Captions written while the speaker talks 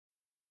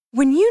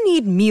When you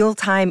need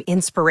mealtime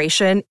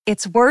inspiration,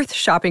 it's worth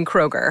shopping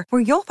Kroger,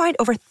 where you'll find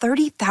over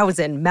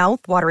 30,000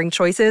 mouth-watering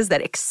choices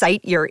that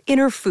excite your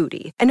inner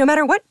foodie. And no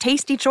matter what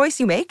tasty choice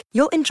you make,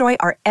 you'll enjoy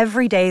our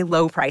everyday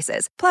low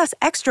prices, plus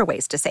extra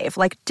ways to save,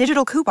 like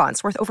digital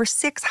coupons worth over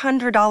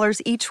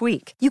 $600 each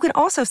week. You can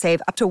also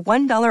save up to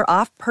 $1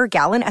 off per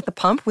gallon at the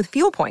pump with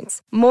fuel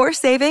points. More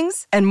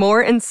savings and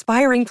more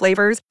inspiring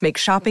flavors make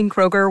shopping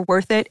Kroger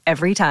worth it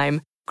every time.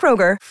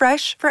 Kroger,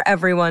 fresh for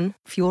everyone.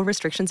 Fuel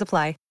restrictions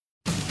apply.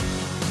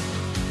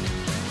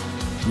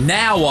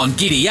 Now on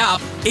Giddy Up,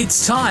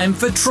 it's time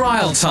for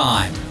Trial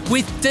Time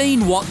with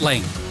Dean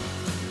Watling.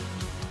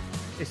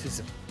 This is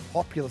a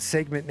popular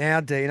segment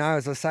now, Dino,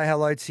 as I say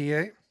hello to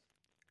you.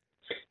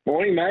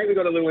 Morning, mate. We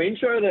got a little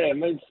intro there.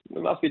 We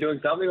must be doing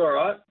something all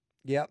right.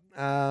 Yep.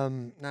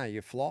 No,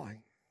 you're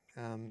flying.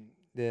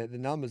 The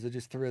numbers are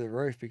just through the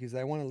roof because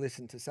they want to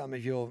listen to some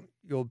of your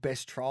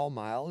best trial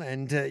mail,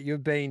 and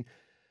you've been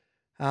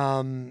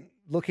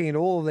looking at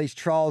all of these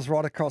trials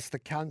right across the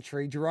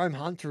country. Jerome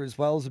Hunter as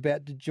well is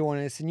about to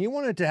join us, and you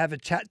wanted to have a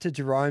chat to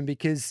Jerome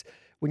because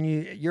when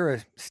you're a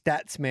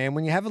stats man,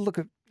 when you have a look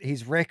at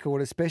his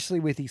record, especially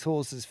with his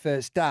horses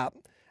first up,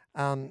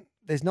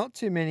 there's not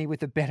too many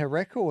with a better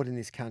record in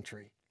this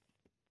country.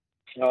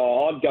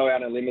 Oh, I'd go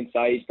out on a limb and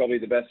say he's probably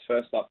the best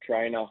first-up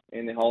trainer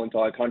in the whole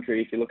entire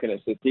country. If you're looking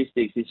at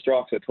statistics, he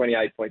strikes at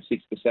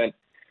 28.6%.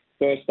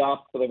 First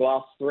up for the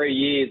last 3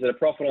 years at a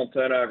profit on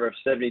turnover of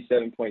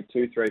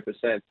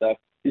 77.23%. So if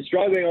you're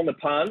struggling on the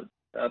punt,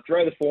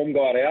 throw the form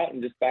guide out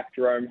and just back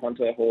Jerome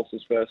Hunter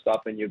horses first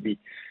up and you'll be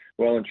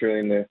well and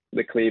truly in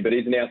the clear. But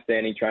he's an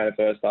outstanding trainer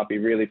first up. He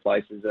really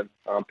places them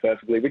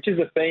perfectly, which is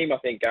a theme, I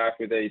think, Gareth,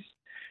 with these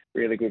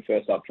really good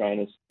first-up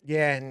trainers.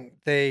 Yeah, and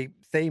the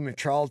theme of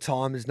trial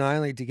time is not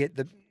only to get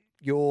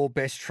your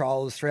best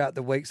trials throughout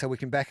the week so we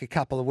can back a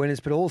couple of winners,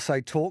 but also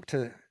talk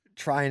to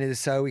trainers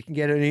so we can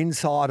get an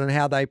insight on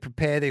how they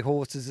prepare their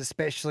horses,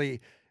 especially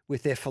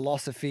with their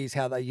philosophies,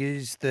 how they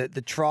use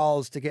the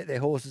trials to get their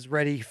horses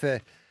ready for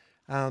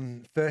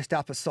first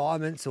up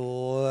assignments,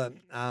 or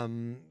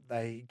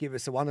they give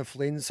us a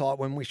wonderful insight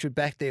when we should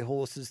back their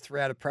horses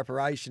throughout a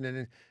preparation.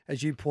 And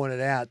as you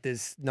pointed out,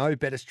 there's no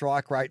better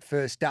strike rate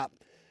first up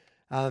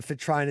for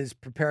trainers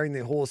preparing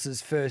their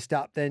horses first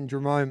up than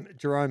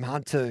Jerome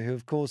Hunter, who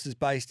of course is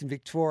based in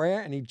Victoria,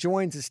 and he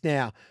joins us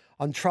now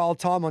on Trial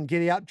Time on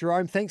Giddy Up.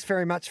 Jerome, thanks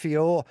very much for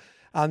your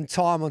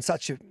time on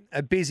such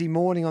a busy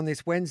morning on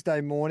this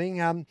Wednesday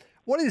morning.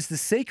 What is the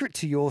secret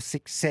to your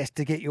success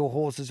to get your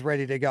horses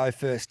ready to go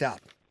first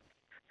up?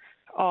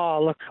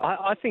 Oh, look,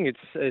 I think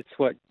it's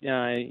what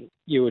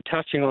you were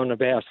touching on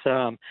about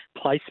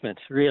placement,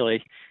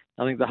 really.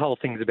 I think the whole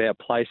thing's about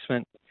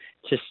placement.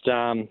 Just,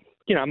 my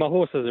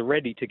horses are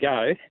ready to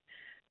go,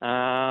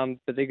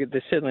 but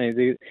they're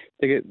certainly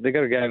they've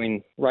got to go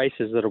in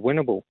races that are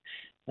winnable.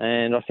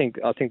 And I think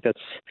that's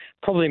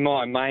probably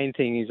my main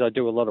thing is I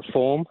do a lot of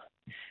form,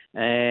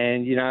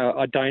 and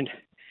I don't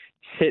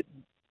set.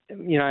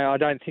 I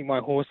don't think my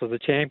horses are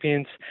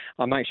champions.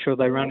 I make sure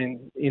they run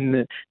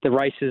in the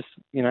races.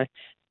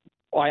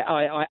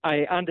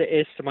 I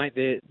underestimate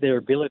their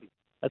ability.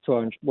 That's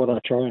what I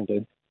try and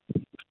do.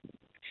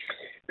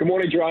 Good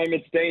morning, Jerome.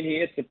 It's Dean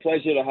here. It's a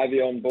pleasure to have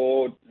you on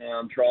board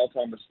Trial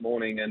Time this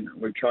morning, and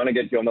we're trying to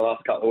get you on the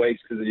last couple of weeks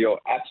because of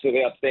your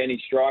absolutely outstanding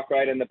strike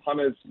rate, and the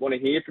punters want to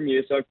hear from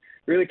you. So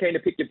really keen to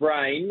pick your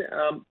brain.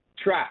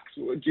 Tracks.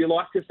 Do you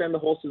like to send the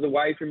horses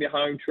away from your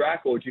home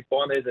track, or do you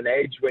find there's an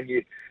edge when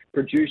you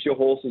produce your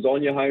horses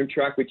on your home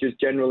track, which is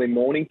generally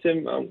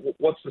Mornington?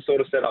 What's the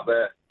sort of setup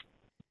there?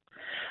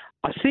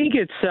 I think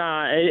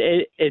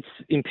it's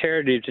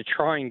imperative to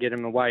try and get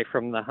them away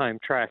from the home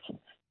track.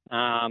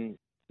 I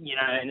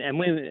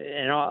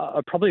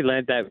probably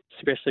learned that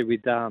especially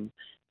with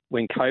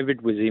when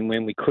COVID was in,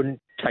 when we couldn't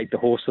take the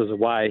horses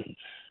away.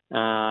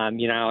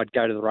 I'd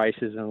go to the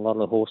races and a lot of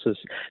the horses,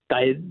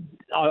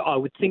 I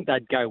would think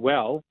they'd go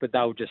well, but they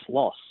were just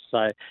lost.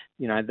 So,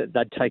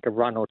 they'd take a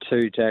run or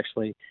two to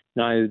actually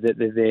know that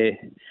they're there,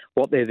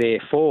 what they're there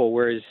for.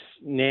 Whereas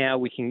now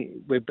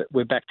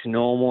we're back to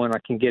normal, and I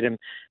can get them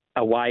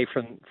away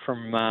from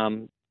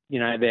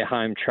their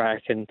home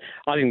track. And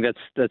I think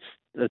that's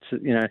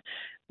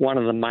one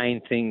of the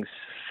main things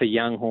for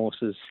young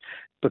horses,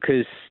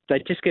 because they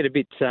just get a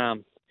bit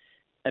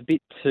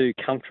too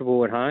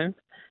comfortable at home.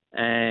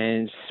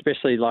 And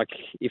especially like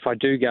if I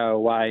do go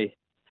away,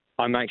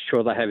 I make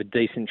sure they have a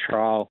decent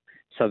trial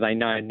so they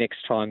know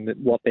next time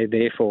what they're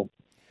there for.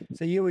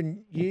 So you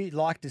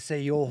like to see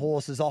your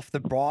horses off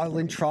the bridle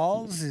in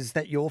trials? Is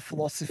that your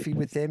philosophy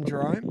with them,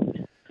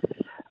 Jerome?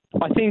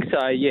 I think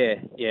so, yeah.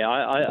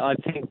 I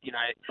think,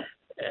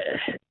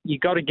 you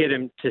got to get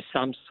them to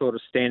some sort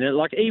of standard.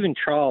 Like even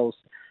trials,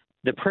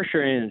 the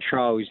pressure in a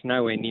trial is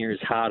nowhere near as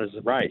hard as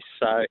a race.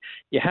 So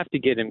you have to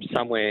get them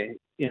somewhere,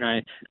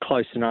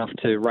 close enough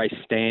to race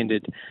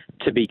standard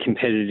to be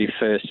competitive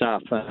first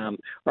up.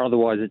 Or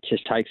otherwise it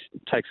just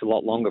takes a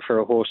lot longer for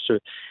a horse to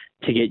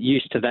get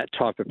used to that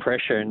type of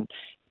pressure. And,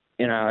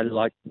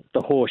 like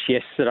the horse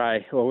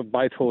yesterday, or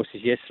both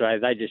horses yesterday,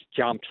 they just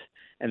jumped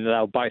and they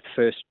were both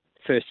first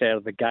out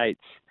of the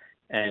gates.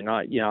 and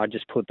I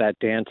just put that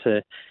down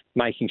to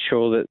making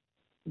sure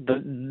that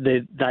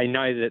they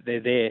know that they're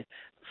there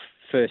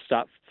first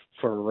up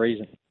for a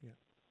reason. Yeah.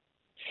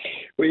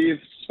 We've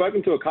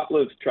spoken to a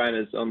couple of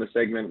trainers on the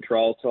segment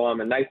Trial Time,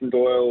 and Nathan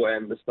Doyle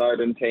and the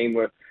Snowden team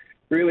were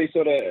really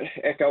sort of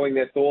echoing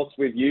their thoughts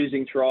with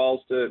using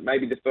trials to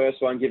maybe the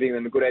first one, giving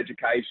them a good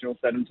educational,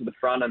 set them to the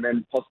front, and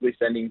then possibly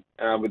sending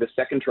with a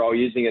second trial,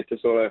 using it to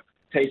sort of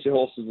teach the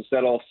horses to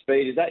settle off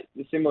speed. Is that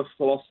the similar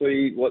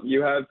philosophy what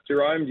you have,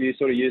 Jerome? Do you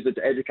sort of use it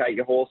to educate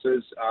your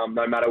horses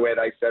no matter where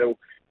they settle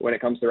when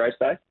it comes to race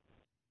day?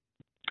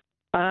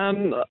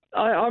 I'm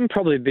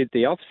probably a bit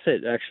the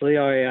opposite, actually.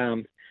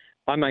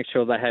 I make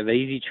sure they have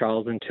easy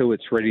trials until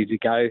it's ready to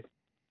go,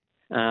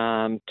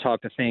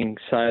 type of thing.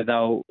 So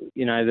they'll,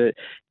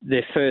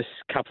 their first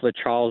couple of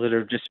trials,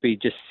 it'll just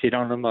sit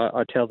on them.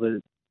 I tell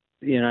the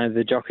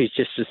jockeys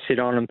just to sit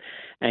on them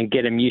and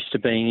get them used to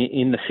being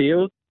in the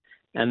field.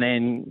 And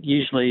then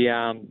usually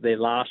their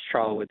last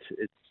trial,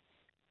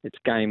 it's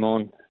game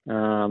on.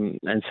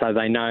 And so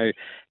they know,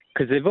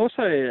 because they've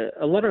also,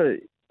 a lot of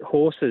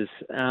horses,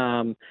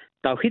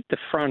 they'll hit the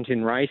front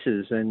in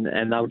races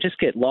and they'll just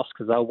get lost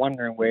because they're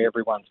wondering where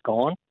everyone's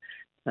gone.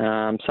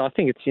 So I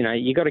think it's,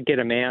 you got to get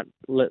them out,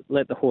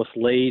 let the horse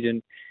lead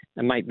and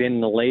make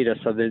them the leader,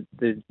 so they're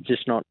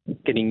just not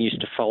getting used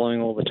to following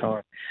all the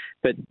time.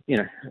 But,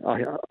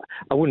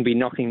 I wouldn't be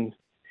knocking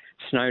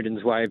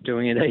Snowden's way of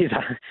doing it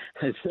either.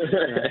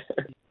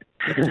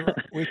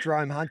 With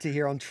Jerome Hunter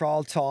here on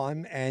Trial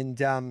Time,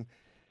 and I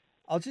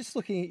was just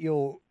looking at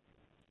your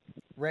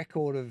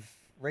record of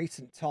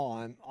recent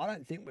time. I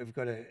don't think we've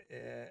got a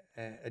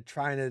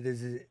trainer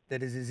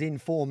that is as in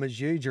form as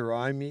you,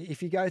 Jerome.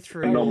 If you go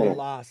through the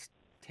last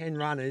 10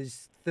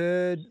 runners,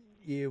 third,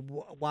 you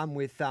won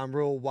with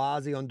Ruel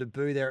Wazi on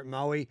debut there at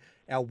Moe.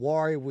 Our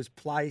Warrior was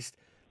placed.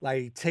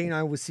 Lady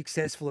Tino was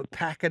successful at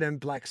Pakenham.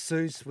 Black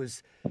Seuss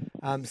was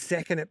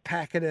second at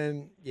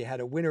Pakenham. You had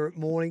a winner at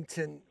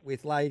Mornington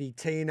with Lady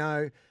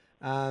Tino.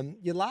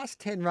 Your last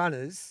 10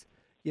 runners,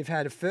 you've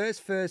had a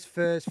first,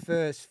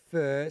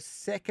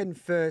 second,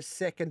 third.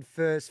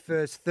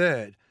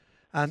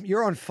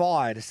 You're on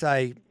fire to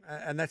say,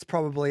 and that's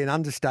probably an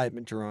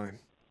understatement, Jerome.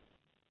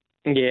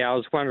 Yeah, I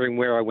was wondering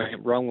where I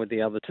went wrong with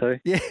the other two.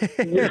 Yeah.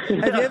 Have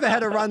you ever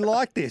had a run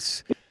like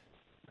this?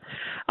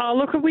 Oh,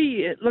 look,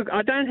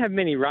 I don't have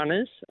many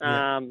runners.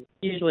 Yeah.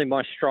 Usually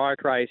my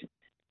strike rate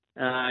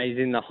is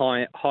in the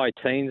high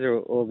teens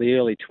or the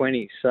early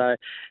 20s. So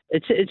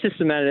it's just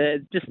a matter.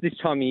 Just this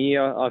time of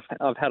year,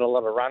 I've had a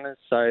lot of runners,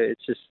 so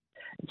it's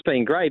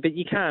been great. But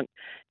you can't,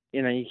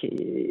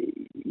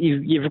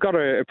 you've got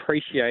to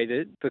appreciate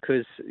it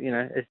because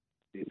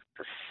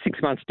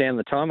 6 months down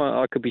the time,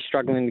 I could be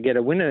struggling to get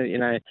a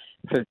winner,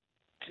 for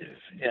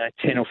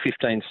 10 or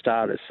 15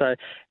 starters. So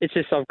it's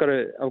just I've got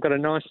a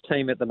nice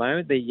team at the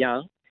moment. They're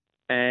young,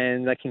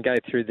 and they can go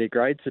through their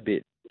grades a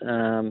bit.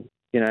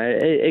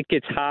 It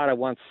gets harder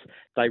once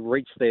they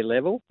reach their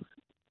level,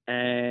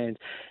 and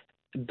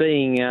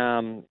being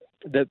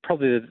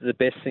probably the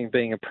best thing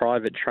being a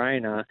private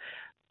trainer,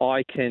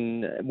 I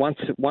can once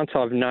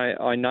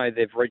I know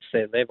they've reached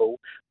their level,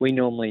 we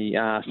normally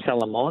sell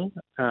them on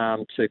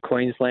to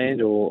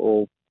Queensland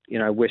or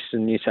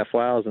Western New South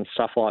Wales and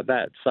stuff like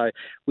that. So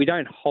we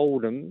don't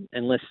hold them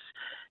unless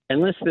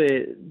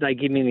they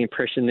give me the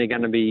impression they're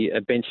going to be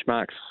a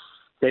benchmark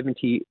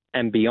 70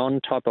 and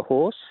beyond type of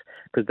horse,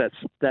 because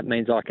that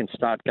means I can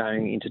start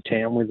going into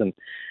town with them.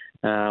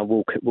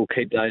 We'll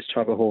keep those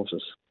type of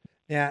horses.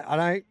 Now, I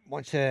don't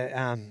want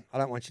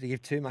you to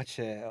give too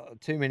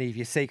many of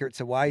your secrets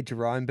away,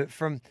 Jerome. But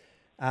from,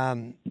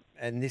 and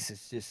this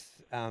is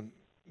just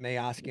me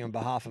asking on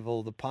behalf of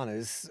all the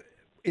punters,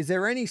 is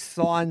there any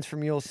signs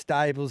from your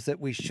stables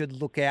that we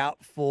should look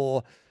out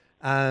for,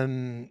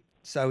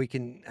 so we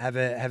can have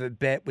a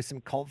bet with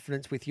some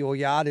confidence with your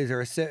yard? Is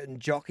there a certain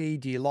jockey?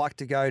 Do you like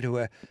to go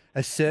to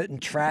a certain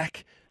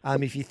track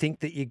if you think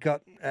that you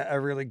got a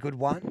really good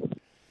one?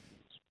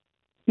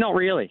 Not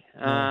really.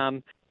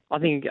 No. I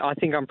think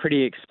I'm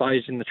pretty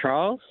exposed in the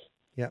trials.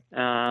 Yep.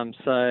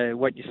 So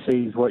what you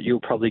see is what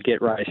you'll probably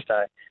get race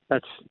day.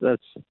 That's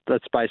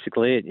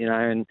basically it,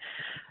 and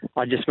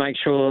I just make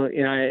sure,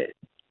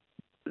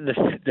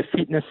 the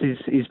fitness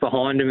is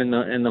behind him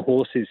and the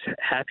horse is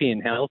happy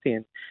and healthy,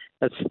 and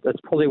that's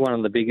probably one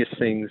of the biggest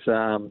things.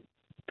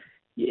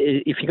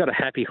 If you've got a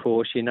happy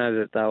horse, you know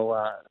that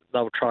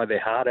they'll try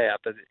their heart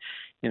out. But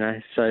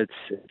so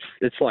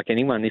it's like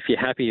anyone. If you're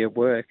happy at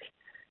work,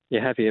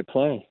 you're happy at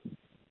play.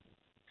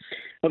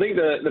 I think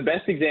the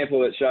best example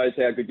that shows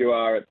how good you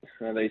are at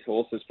these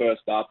horses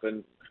first up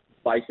and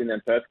placing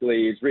them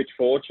perfectly is Rich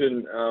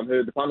Fortune,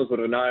 who the punters would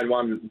have known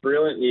won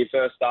brilliantly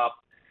first up,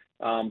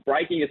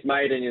 breaking his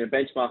maiden in a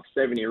benchmark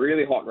 70, a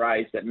really hot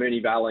race at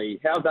Moonee Valley.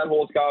 How's that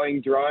horse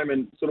going, Jerome?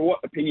 And sort of what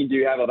opinion do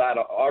you have of that?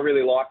 I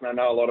really like, and I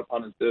know a lot of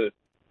punters do.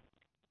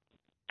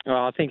 Well,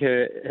 I think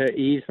her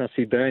ears must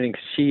be burning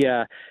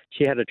because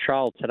she had a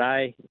trial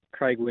today.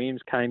 Craig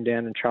Williams came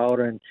down and trialled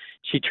her, and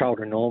she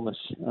trialled enormous.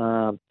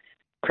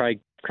 Craig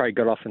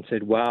got off and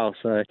said, wow.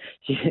 So,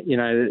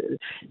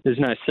 there's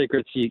no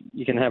secrets.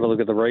 You can have a look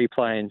at the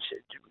replay, and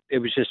it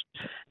was just,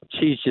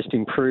 she's just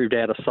improved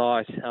out of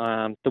sight.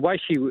 The way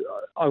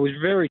I was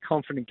very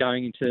confident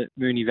going into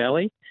Moonee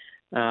Valley,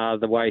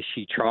 the way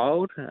she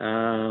trialled.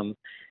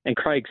 And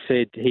Craig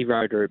said, he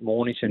rode her at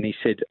Mornington, he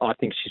said, I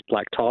think she's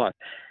black tie.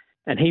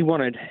 And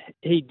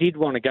he did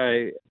want to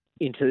go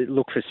into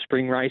look for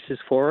spring races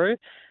for her,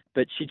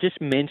 but she just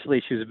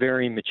mentally, she was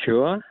very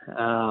immature.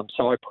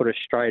 So I put her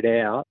straight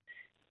out,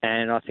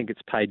 and I think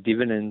it's paid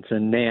dividends.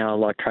 And now,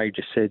 like Craig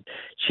just said,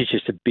 she's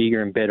just a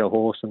bigger and better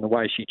horse. And the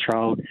way she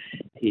trialled,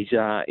 he's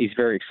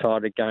very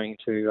excited going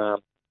to,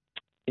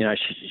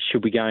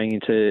 she'll be going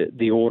into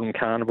the Autumn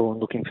Carnival and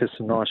looking for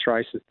some nice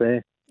races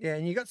there. Yeah,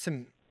 and you got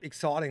some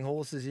exciting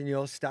horses in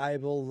your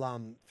stable.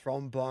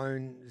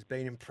 Thrombone has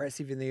been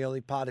impressive in the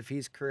early part of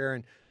his career,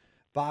 and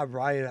Barb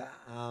Raider,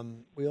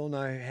 we all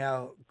know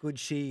how good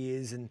she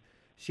is, and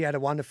she had a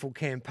wonderful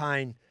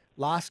campaign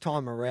last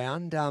time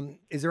around.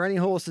 Is there any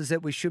horses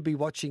that we should be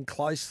watching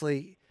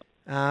closely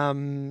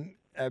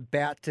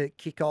about to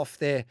kick off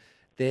their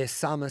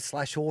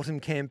summer/autumn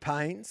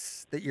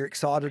campaigns that you're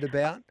excited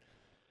about?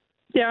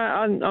 Yeah,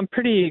 I'm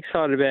pretty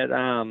excited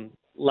about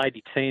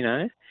Lady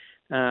Tino.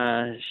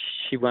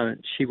 She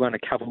won a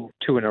couple,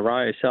 2 in a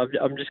row, so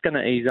I'm just going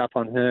to ease up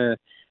on her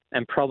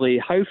and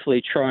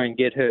hopefully try and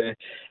get her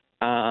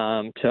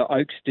to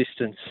Oaks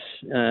distance,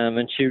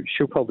 and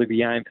she'll probably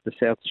be aimed for the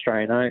South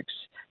Australian Oaks.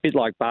 A bit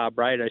like Barb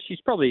Raider. She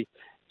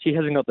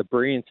hasn't got the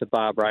brilliance of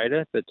Barb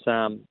Raider, but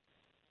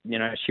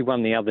she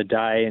won the other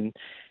day, and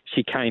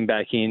she came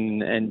back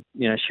in, and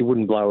she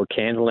wouldn't blow a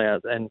candle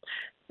out, and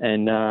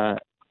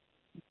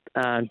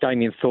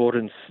Damien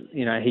Thornton's,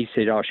 he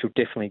said, she'll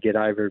definitely get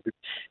over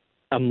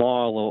a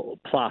mile or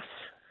plus.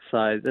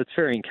 So that's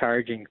very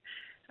encouraging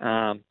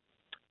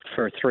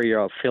for a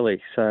 3-year-old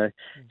filly. So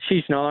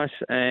she's nice,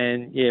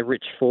 and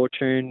Rich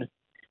Fortune,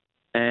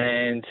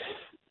 and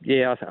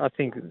I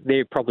think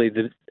they're probably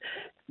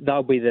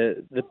they'll be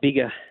the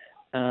bigger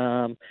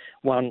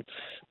ones,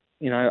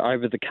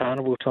 over the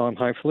carnival time,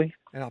 hopefully.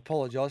 And I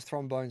apologise,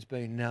 Thrombone's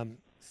been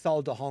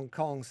sold to Hong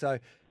Kong, so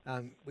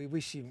we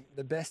wish him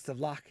the best of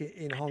luck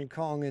in Hong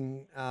Kong.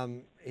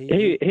 And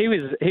he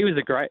was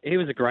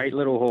a great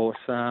little horse.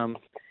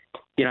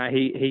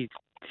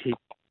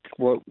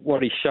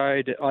 What he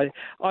showed,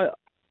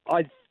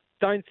 I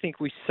don't think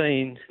we've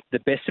seen the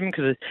best of him,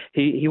 because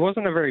he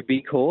wasn't a very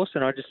big horse,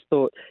 and I just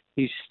thought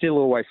he's still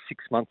always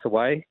 6 months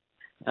away.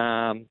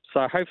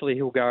 So hopefully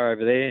he'll go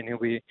over there and he'll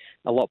be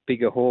a lot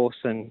bigger horse,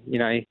 and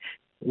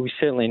we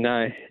certainly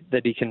know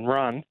that he can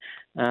run.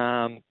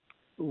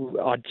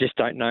 I just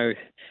don't know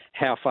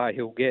how far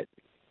he'll get.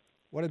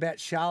 What about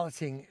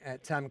Charlotting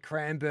at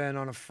Cranbourne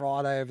on a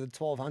Friday over the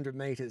 1,200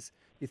 metres?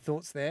 Your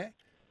thoughts there?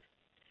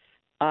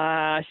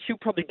 She'll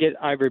probably get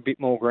over a bit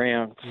more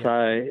ground,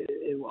 so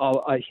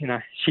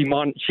she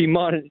might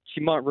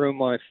ruin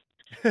my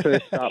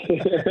first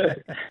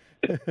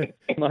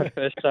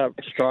up,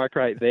 strike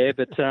rate there.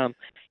 But some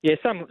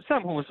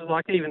horses,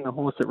 like even the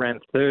horse that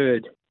ran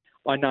third,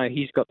 I know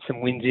he's got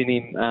some wins in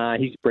him.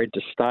 He's bred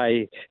to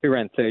stay. Who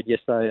ran third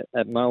yesterday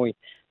at Moe.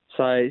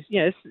 So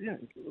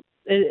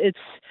it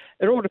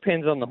all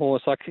depends on the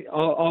horse. Like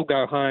I'll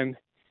go home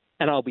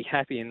and I'll be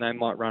happy, and they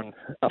might run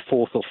a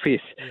 4th or 5th.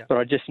 Yeah. But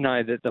I just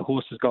know that the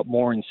horse has got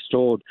more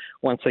installed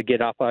once they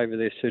get up over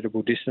their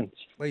suitable distance.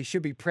 Well, you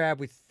should be proud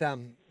with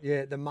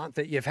the month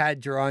that you've had,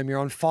 Jerome. You're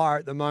on fire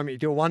at the moment. You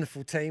do a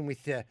wonderful team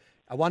with a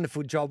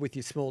wonderful job with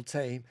your small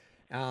team.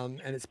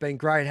 And it's been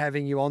great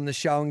having you on the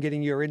show and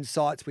getting your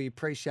insights. We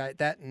appreciate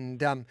that, and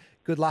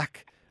good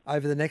luck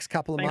over the next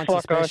couple of months,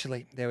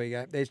 especially. Guys. There we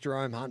go. There's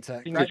Jerome Hunter.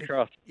 Fingers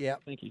crossed. Yeah,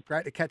 thank you.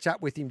 Great to catch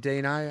up with him,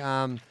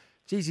 Dino.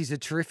 He's a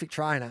terrific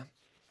trainer.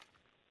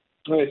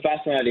 Well, it's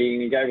fascinating.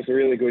 He gave us a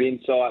really good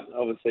insight.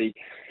 Obviously,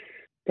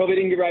 probably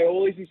didn't give away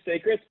all his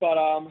secrets, but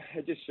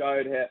it just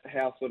showed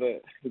how sort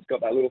of he's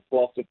got that little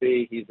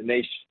philosophy. He's a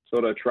niche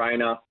sort of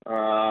trainer,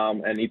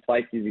 and he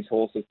places his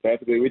horses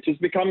perfectly, which is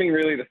becoming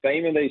really the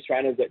theme of these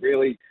trainers that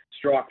really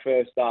strike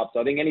first up.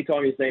 So I think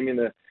anytime you see him in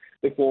the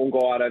form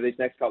guide over these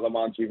next couple of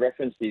months, you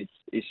referenced his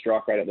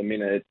strike rate at the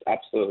minute. It's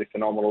absolutely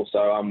phenomenal.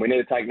 So we need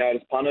to take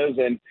notice, punters,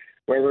 and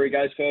wherever he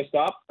goes first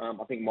up, I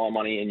think my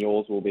money and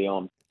yours will be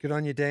on. Good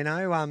on you,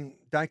 Dino.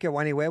 Don't go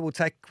anywhere. We'll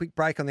take a quick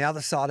break on the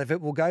other side of it.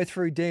 We'll go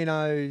through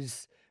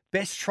Dino's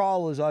best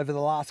triallers over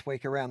the last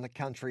week around the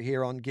country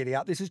here on Giddy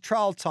Up. This is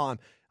trial time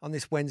on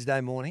this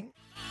Wednesday morning.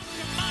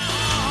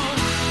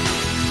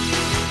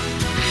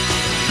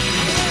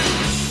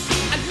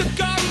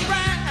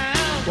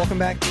 Welcome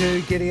back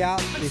to Giddy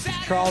Up. This is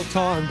trial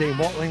time. Dean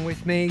Watling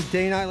with me.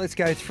 Dino, let's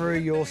go through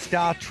your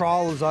star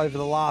triallers over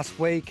the last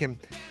week, and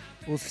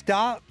we'll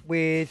start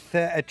with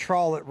a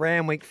trial at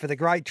Randwick for the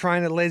great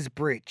trainer Les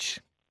Bridge.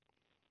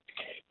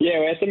 Yeah,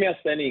 we had some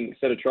outstanding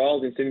sort of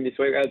trials in Sydney this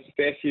week. We had a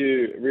fair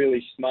few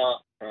really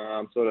smart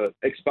sort of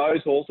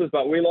exposed horses,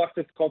 but we like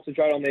to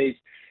concentrate on these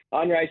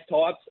unraced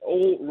types.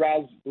 All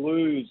Raz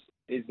Blues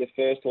is the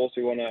first horse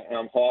we want to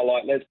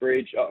highlight. Les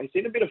Bridge, he's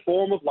in a bit of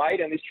form of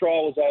late, and this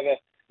trial was over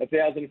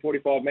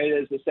 1,045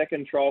 metres. The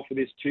second trial for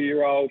this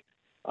 2-year-old.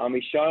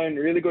 He's shown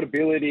really good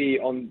ability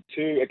on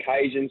 2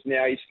 occasions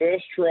now. His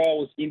first trial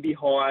was in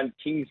behind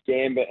King's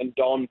Gambit and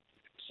Don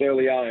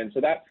Surleone.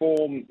 So that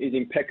form is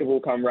impeccable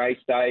come race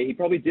day. He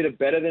probably did it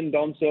better than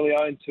Don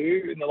Surleone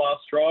too in the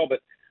last trial, but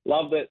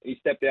love that he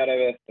stepped out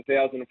over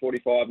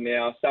 1,045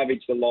 now,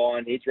 savaged the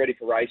line. He's ready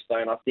for race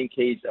day, and I think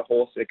he's a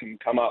horse that can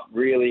come up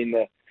really in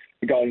the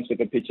Golden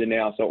Slipper picture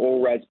now. So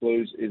All Rads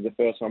Blues is the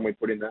first one we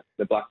put in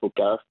the Black Book,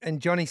 Gareth. And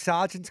Johnny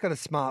Sargent's got a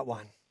smart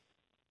one.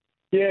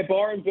 Yeah,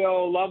 Byron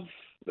Bell, love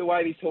the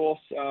way this horse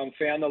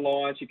found the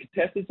line. She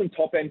contested some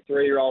top-end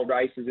 3-year-old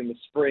races in the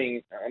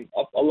spring.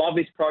 I love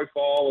this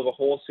profile of a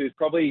horse who's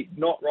probably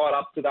not right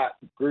up to that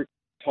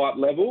group-type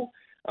level,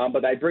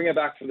 but they bring her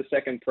back for the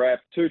second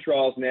prep. 2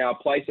 trials now,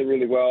 place her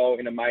really well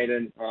in a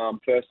maiden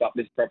first up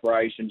this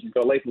preparation. She's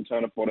got a lethal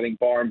turn of foot. I think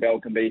Byron Bell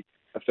can be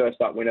a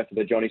first-up winner for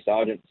the Johnny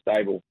Sargent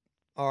stable.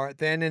 All right,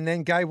 then. And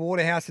then Gay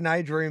Waterhouse and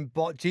Adrian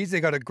Bott. Geez,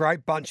 they've got a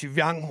great bunch of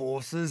young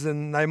horses,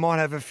 and they might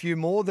have a few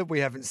more that we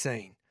haven't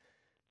seen.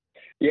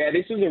 Yeah,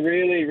 this was a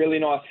really, really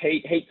nice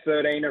heat. Heat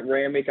 13 at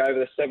Randwick over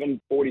the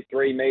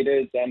 743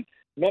 metres.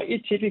 Not your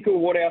typical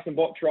Waterhouse and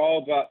Bott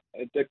trial, but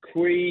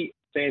Decui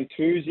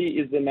Santuzzi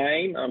is the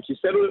name. She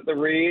settled at the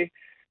rear.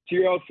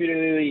 2-year-old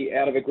Fidelity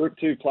out of a Group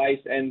 2 place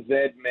and Z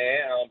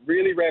mare.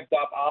 Really revved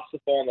up after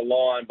on the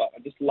line, but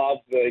I just love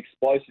the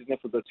explosiveness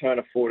of the turn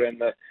of foot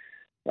and the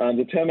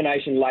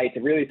determination late to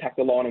really attack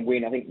the line and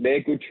win. I think they're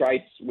good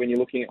traits when you're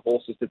looking at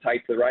horses to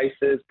take to the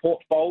races.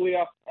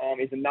 Portfolio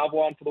is another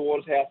one for the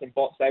Waterhouse and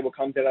Bott stable.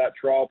 Comes out of that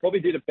trial. Probably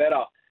did it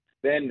better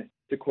than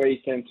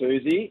Decui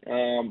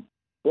Santuzzi.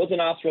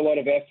 Wasn't asked for a lot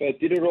of effort.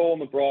 Did it all on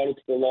the bridle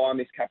to the line,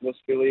 this Capitalist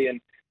filly. And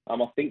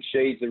I think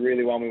she's the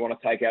really one we want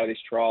to take out of this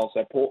trial.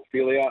 So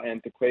Portfolio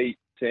and Decui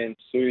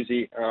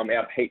Santuzzi out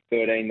of Heat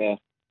 13 there.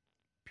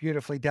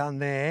 Beautifully done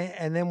there.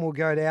 And then we'll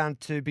go down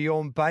to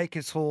Beyond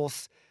Baker's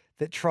horse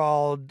that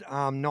trialled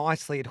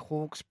nicely at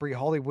Hawkesbury,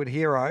 Hollywood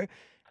Hero.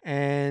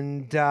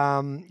 And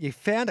you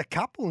found a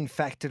couple, in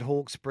fact, at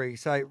Hawkesbury.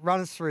 So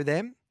run us through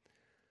them.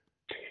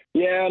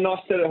 Yeah, nice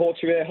set at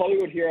Hawkesbury there.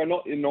 Hollywood Hero,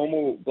 not your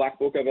normal black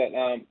booker, but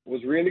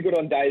was really good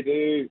on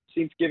debut.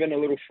 Seems given a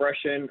little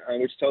freshen,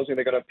 which tells me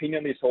they've got an opinion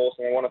on this horse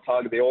and they want to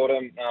target the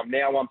autumn.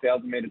 Now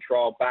 1,000 metre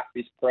trial, back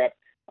this prep.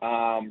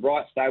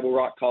 Right stable,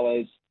 right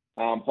colours.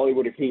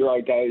 Hollywood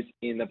Hero goes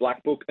in the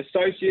black book.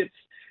 Associates,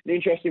 an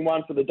interesting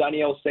one for the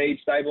Danielle Siege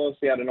stable.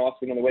 Obviously had a nice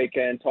win on the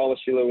weekend. Tyler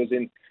Schiller was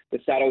in the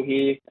saddle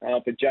here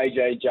for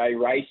JJJ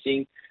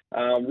Racing.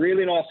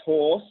 Really nice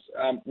horse.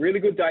 Really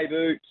good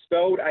debut.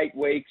 Spelled 8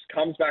 weeks.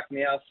 Comes back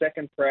now.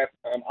 Second prep.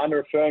 Under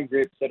a firm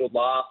grip. Settled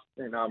last.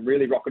 And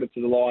really rocketed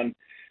to the line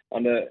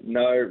under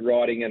no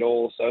riding at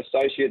all. So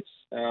Associates,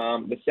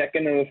 the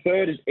second. And the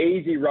third is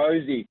Easy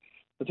Rosie.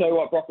 I'll tell you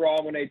what, Brock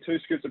Ryan will need 2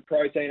 scoops of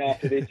protein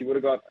after this. He would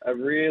have got a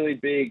really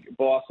big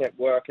bicep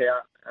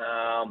workout.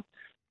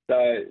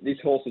 So this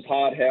horse is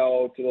hard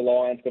held to the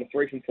line. It's got a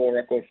 3 from 4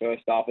 record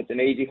first up. It's an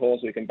easy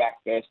horse we can back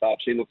first up.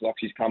 She looks like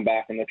she's come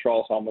back, and the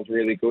trial time was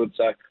really good.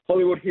 So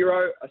Hollywood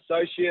Hero,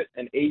 Associate,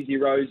 and Easy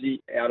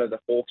Rosie out of the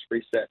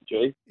Hawkesbury set,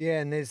 G.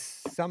 Yeah, and there's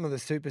some of the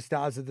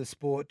superstars of the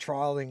sport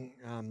trialling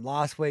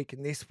last week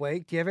and this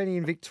week. Do you have any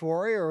in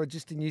Victoria or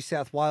just in New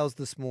South Wales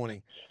this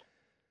morning?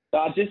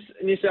 Just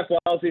New South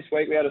Wales this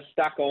week. We had a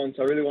stack on,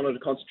 so I really wanted to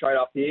concentrate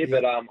up here. Yeah.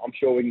 But I'm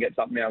sure we can get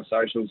something out on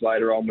socials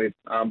later on with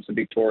some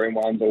Victorian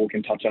ones, or we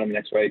can touch on them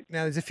next week.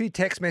 Now, there's a few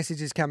text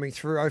messages coming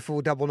through,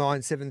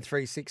 0499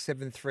 736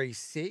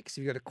 736. If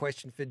you've got a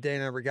question for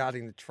Dino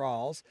regarding the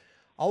trials.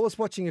 I was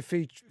watching a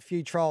few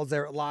trials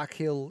there at Lark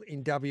Hill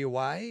in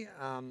WA,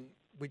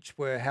 which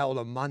were held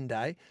on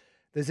Monday.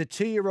 There's a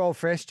 2-year-old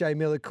for SJ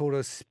Miller called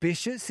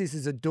Auspicious. This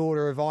is a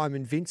daughter of I'm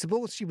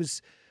Invincible. She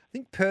was, I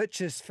think,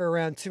 purchased for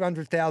around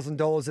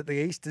 $200,000 at the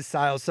Easter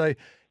sale. So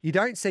you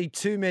don't see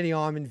too many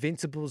I'm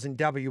Invincibles in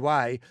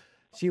WA.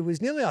 She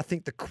was nearly, I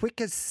think, the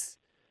quickest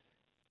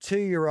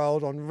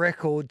 2-year-old on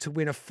record to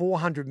win a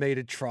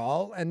 400-metre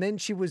trial. And then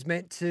she was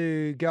meant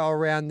to go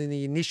around in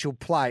the initial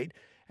plate,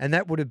 and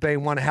that would have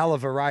been one hell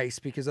of a race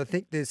because I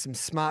think there's some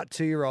smart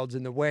 2-year-olds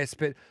in the West.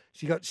 But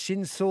she got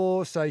shin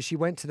sore, so she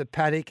went to the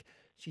paddock.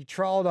 She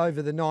trialled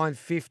over the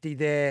 950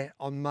 there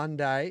on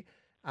Monday.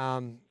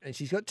 And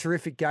she's got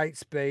terrific gate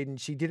speed, and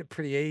she did it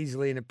pretty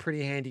easily in a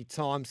pretty handy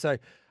time. So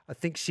I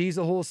think she's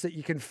a horse that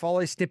you can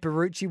follow.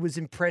 Snipperucci was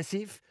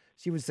impressive.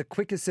 She was the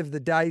quickest of the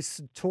day.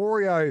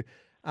 Sartorio,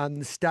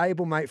 the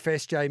stablemate for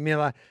SJ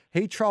Miller,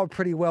 he trialled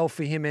pretty well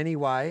for him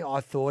anyway,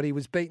 I thought. He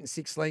was beaten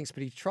 6 lengths,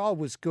 but his trial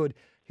was good.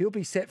 He'll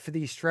be set for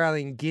the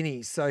Australian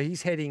Guineas, so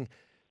he's heading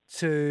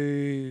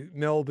to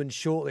Melbourne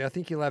shortly. I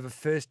think he'll have a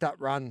first-up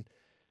run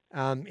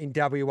in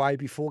WA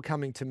before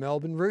coming to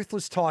Melbourne.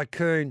 Ruthless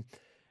Tycoon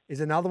is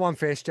another one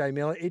for SJ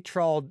Miller. It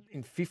trialled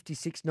in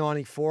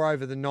 56.94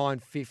 over the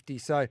 950.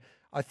 So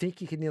I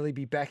think you can nearly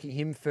be backing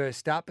him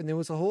first up. And there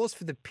was a horse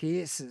for the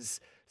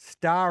Pierces,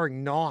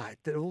 Starring Night,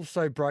 that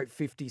also broke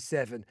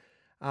 57.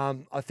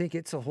 I think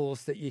it's a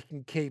horse that you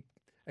can keep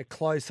a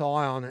close eye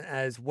on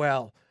as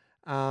well.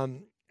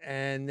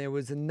 And there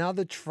was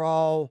another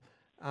trial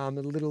a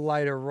little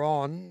later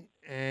on,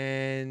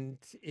 and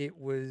it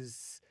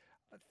was,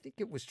 I think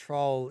it was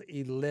trial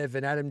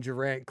 11, Adam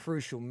Durant,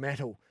 Crucial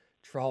Metal,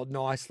 trialled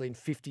nicely in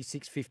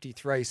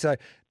 56.53. So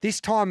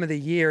this time of the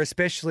year,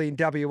 especially in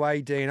WA,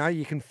 Dino,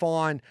 you can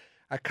find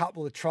a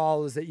couple of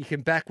trials that you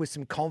can back with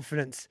some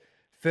confidence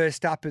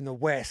first up in the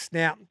West.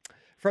 Now,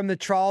 from the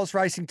trials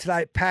racing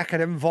today at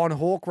Pakenham, Von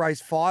Hawk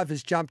race 5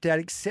 has jumped out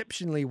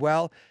exceptionally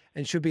well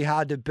and should be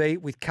hard to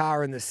beat with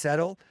Carr in the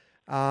saddle.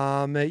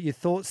 Your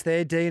thoughts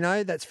there,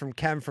 Dino? That's from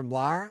Cam from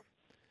Lara.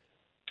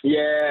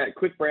 Yeah,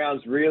 Quick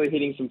Brown's really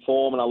hitting some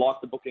form, and I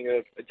like the booking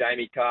of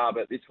Jamie Carr,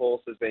 but this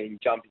horse has been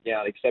jumping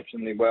out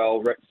exceptionally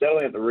well,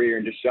 settling at the rear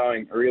and just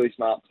showing a really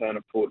smart turn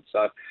of foot.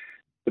 So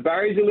the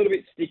barrier's a little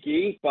bit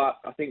sticky, but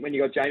I think when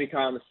you got Jamie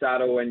Carr on the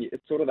saddle and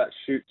it's sort of that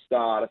shoot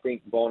start, I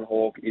think Von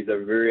Hawk is a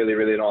really,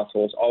 really nice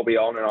horse. I'll be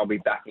on and I'll be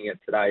backing it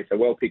today. So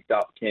well picked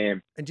up,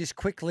 Cam. And just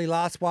quickly,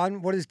 last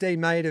one. What has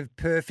Dean made of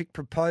Perfect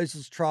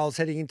Proposals trials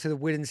heading into the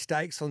Widden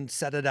Stakes on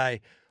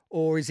Saturday?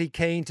 Or is he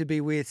keen to be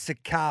with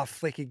Sakar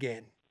Flick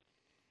again?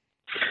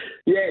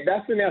 Yeah,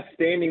 that's an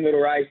outstanding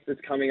little race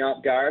that's coming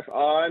up, Gareth.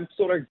 I'm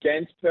sort of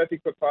against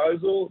Perfect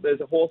Proposal.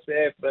 There's a horse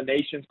there for the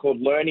Nations called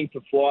Learning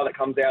to Fly that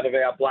comes out of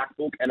our black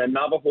book, and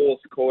another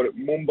horse called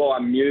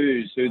Mumbai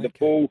Muse, who's a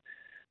full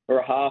or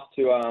a half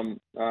to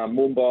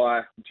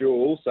Mumbai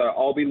Jewel. So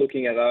I'll be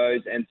looking at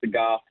those and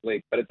Cigar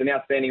Flick. But it's an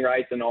outstanding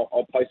race, and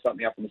I'll post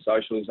something up on the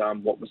socials,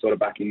 what we're sort of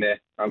back in there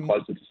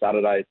closer to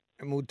Saturday.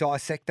 And we'll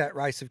dissect that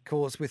race, of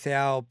course, with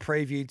our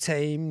preview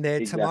team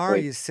there tomorrow.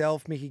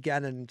 Yourself, Mickey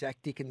Gannon and Jack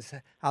Dickens.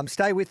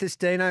 Stay with us,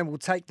 Dino, and we'll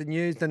take the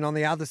news. Then on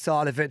the other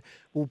side of it,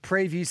 we'll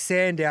preview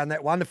Sandown,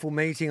 that wonderful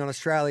meeting on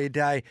Australia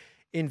Day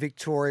in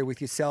Victoria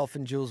with yourself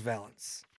and Jules Valance.